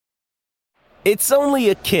It's only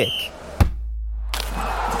a kick,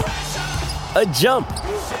 a jump,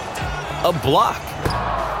 a block.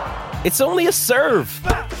 It's only a serve.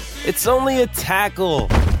 It's only a tackle,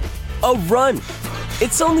 a run.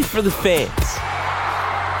 It's only for the fans.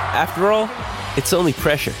 After all, it's only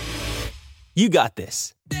pressure. You got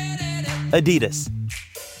this. Adidas.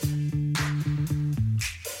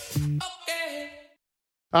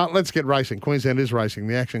 Let's get racing. Queensland is racing.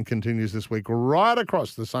 The action continues this week right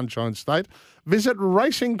across the Sunshine State. Visit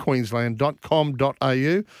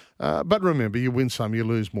racingqueensland.com.au. But remember, you win some, you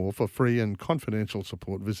lose more. For free and confidential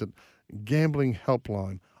support, visit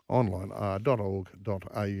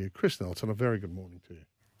gamblinghelpline.org.au. Chris Nelson, a very good morning to you.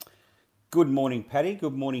 Good morning, Paddy.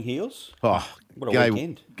 Good morning, Heels. Oh, what a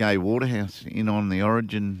weekend. Gay Waterhouse in on the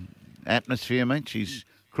Origin atmosphere, mate. She's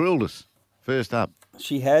cruelled us. First up.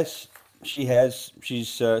 She has. She's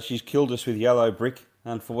killed us with Yellow Brick,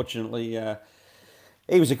 unfortunately.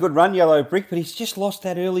 He was a good run, Yellow Brick, but he's just lost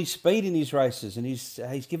that early speed in his races, and he's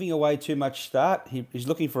giving away too much start. He's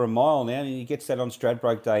looking for a mile now, and he gets that on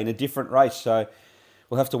Stradbroke Day in a different race. So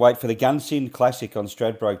we'll have to wait for the Gunsynd Classic on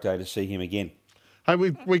Stradbroke Day to see him again. Hey,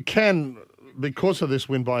 we can, because of this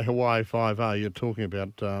win by Hawaii 5A, you're talking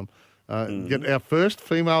about, get our first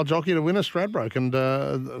female jockey to win a Stradbroke. And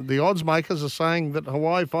the odds makers are saying that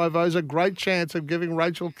Hawaii 5A is a great chance of giving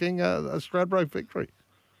Rachel King a Stradbroke victory.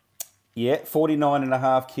 Yeah,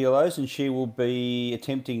 49.5 kilos, and she will be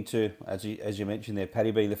attempting to, as you mentioned there,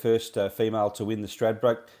 Paddy, being the first female to win the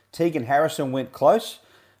Stradbroke. Tegan Harrison went close,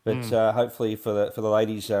 but hopefully for the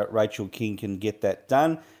ladies, Rachel King can get that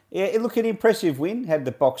done. Yeah, it looked an impressive win. Had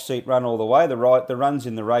the box seat run all the way. The runs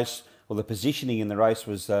in the race, or the positioning in the race,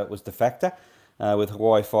 was the factor. With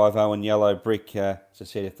Hawaii 5-0 and Yellow Brick, as I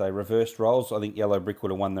said, if they reversed roles, I think Yellow Brick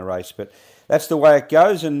would have won the race. But that's the way it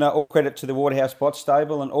goes, and all credit to the Waterhouse Bot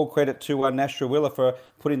Stable, and all credit to Nashua Willa for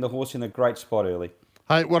putting the horse in a great spot early.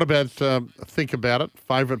 Hey, what about Think About It?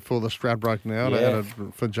 Favourite for the Stradbroke now, Yeah.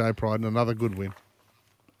 and for J Pride, and another good win.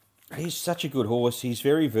 He's such a good horse. He's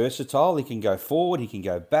very versatile. He can go forward, he can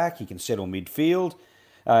go back, he can settle midfield.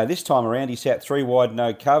 This time around, he sat 3 wide,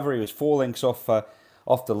 no cover. He was 4 lengths off the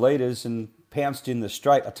leaders and pounced in the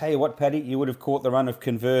straight. I tell you what, Paddy, you would have caught the run of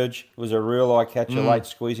Converge. It was a real eye catcher late,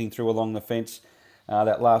 squeezing through along the fence.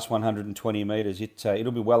 That last 120 metres,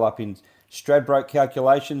 it'll be well up in Stradbroke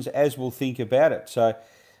calculations, as we'll Think About It. So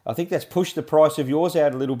I think that's pushed the price of yours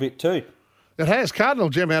out a little bit too. It has. Cardinal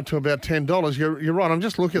Gem out to about $10. You're right. I'm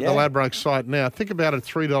just looking at the Ladbroke site now. Think About It,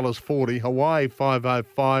 $3.40. Hawaii,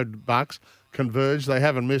 $5.05. Converge, they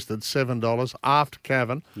haven't missed it, $7. After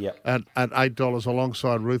Cavern at $8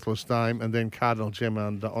 alongside Ruthless Dame, and then Cardinal Gem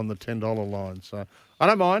on the $10 line. So I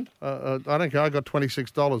don't mind. I don't care. I got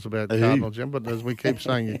 $26 about Cardinal Gem, but as we keep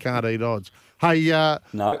saying, you can't eat odds. Hey,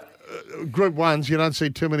 No. Group 1s, you don't see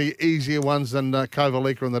too many easier ones than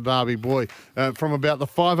Kovalika and the Derby Boy. From about the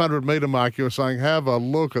 500-metre mark, you were saying, have a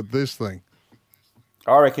look at this thing.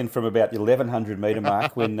 I reckon from about the 1,100 metre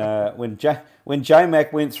mark, when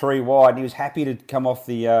J-Mac went 3 wide, he was happy to come off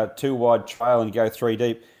the 2 wide trail and go 3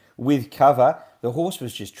 deep with cover. The horse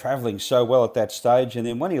was just travelling so well at that stage, and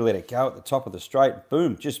then when he let it go at the top of the straight,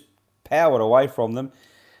 boom, just powered away from them,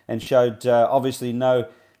 and showed obviously no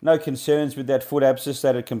concerns with that foot abscess.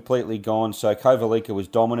 That had completely gone. So Kovalika was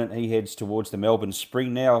dominant. He heads towards the Melbourne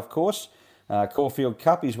Spring now, of course. Caulfield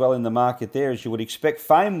Cup is well in the market there, as you would expect.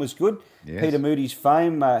 Fame was good. Yes. Peter Moody's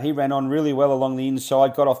Fame, he ran on really well along the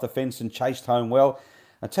inside, got off the fence and chased home well.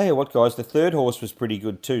 I tell you what, guys, the third horse was pretty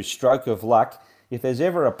good too, Stroke of Luck. If there's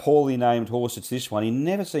ever a poorly named horse, it's this one. He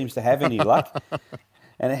never seems to have any luck.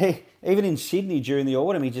 And even in Sydney during the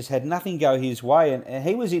autumn, he just had nothing go his way. And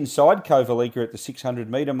he was inside Kovalika at the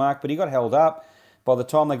 600-metre mark, but he got held up. By the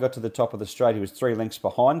time they got to the top of the straight, he was 3 lengths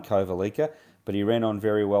behind Kovalika, but he ran on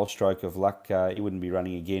very well, Stroke of Luck. He wouldn't be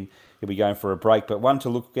running again. He'll be going for a break, but one to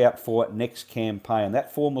look out for next campaign.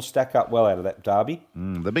 That form will stack up well out of that Derby.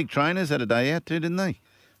 The big trainers had a day out too, didn't they?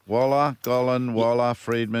 Waller, Gollan, Waller,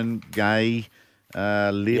 Friedman, Gay,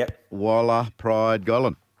 Lip, Waller, Pride,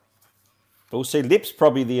 Gollan. We'll see. Lip's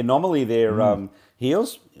probably the anomaly there,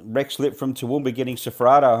 Heels. Rex Lip from Toowoomba getting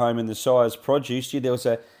Sofrado home in the size produce. There was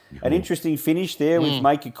an interesting finish there with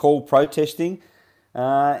Make a Call protesting.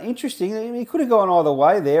 Interesting. I mean, he could have gone either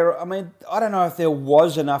way there. I mean, I don't know if there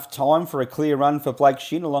was enough time for a clear run for Blake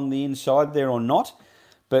Shin along the inside there or not.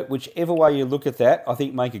 But whichever way you look at that, I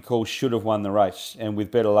think Make a Call should have won the race, and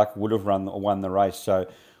with better luck would have won the race. So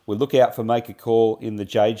we'll look out for Make a Call in the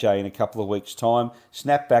JJ in a couple of weeks' time.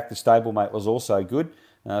 Snapback, the stablemate, was also good.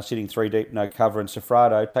 Sitting 3 deep, no cover, and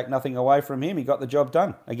Sofrado, take nothing away from him. He got the job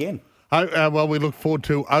done again. Well, we look forward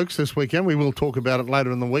to Oaks this weekend. We will talk about it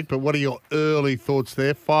later in the week. But what are your early thoughts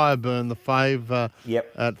there? Fireburn, the fave,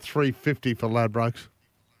 at $3.50 for Ladbrokes.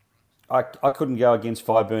 I couldn't go against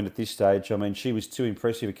Fireburn at this stage. I mean, she was too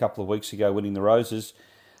impressive a couple of weeks ago winning the Roses.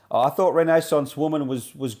 I thought Renaissance Woman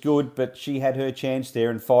was good, but she had her chance there,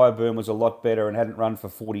 and Fireburn was a lot better and hadn't run for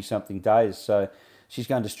 40-something days. So she's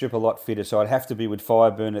going to strip a lot fitter. So I'd have to be with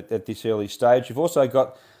Fireburn at this early stage. You've also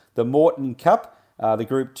got the Morton Cup, the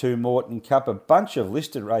Group 2 Morton Cup, a bunch of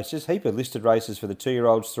listed races, heap of listed races for the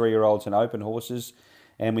 2-year-olds, 3-year-olds and open horses.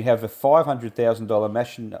 And we have a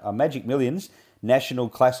 $500,000 Magic Millions National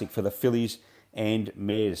Classic for the fillies and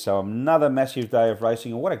mares. So another massive day of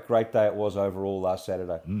racing, and what a great day it was overall last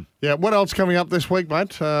Saturday. Yeah, what else coming up this week,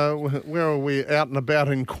 mate? Where are we out and about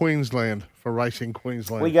in Queensland for Racing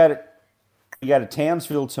Queensland? We go to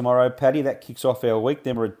Townsville tomorrow, Paddy. That kicks off our week.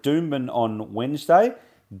 Then we're at Doomben on Wednesday,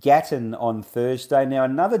 Gatton on Thursday. Now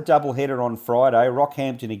another double-header on Friday,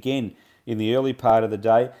 Rockhampton again in the early part of the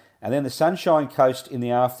day. And then the Sunshine Coast in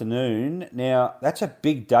the afternoon. Now, that's a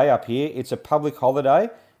big day up here. It's a public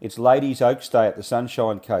holiday. It's Ladies Oaks Day at the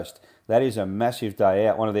Sunshine Coast. That is a massive day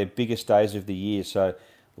out, one of their biggest days of the year. So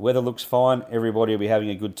the weather looks fine. Everybody will be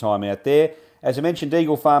having a good time out there. As I mentioned,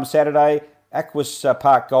 Eagle Farm Saturday, Aquas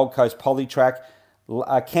Park Gold Coast Polytrack,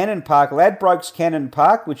 Cannon Park, Ladbrokes Cannon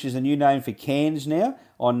Park, which is a new name for Cairns now,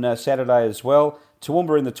 on Saturday as well.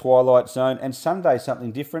 Toowoomba in the Twilight Zone, and Sunday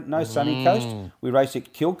something different. No Sunny Coast. We race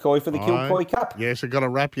at Kilcoy for the Kilcoy Cup. Yes, I got a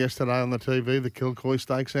wrap yesterday on the TV, the Kilcoy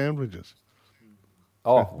steak sandwiches.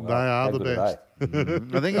 Oh, they are the best.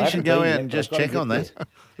 I think you should go out and just check on that.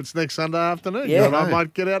 It's next Sunday afternoon. Yeah, I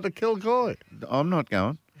might get out to Kilcoy. I'm not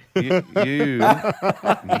going. You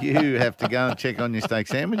have to go and check on your steak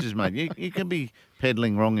sandwiches, mate. You can be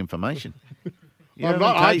peddling wrong information. You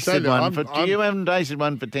haven't tasted one for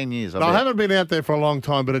 10 years. I haven't been out there for a long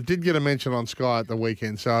time, but it did get a mention on Sky at the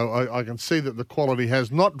weekend, so I can see that the quality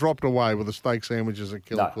has not dropped away with the steak sandwiches at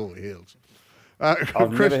Kilcoy Hills.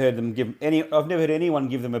 I've never heard anyone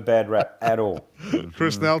give them a bad rap at all.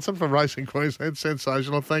 Chris Nelson from Racing Queensland,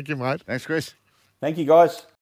 sensational. Thank you, mate. Thanks, Chris. Thank you, guys.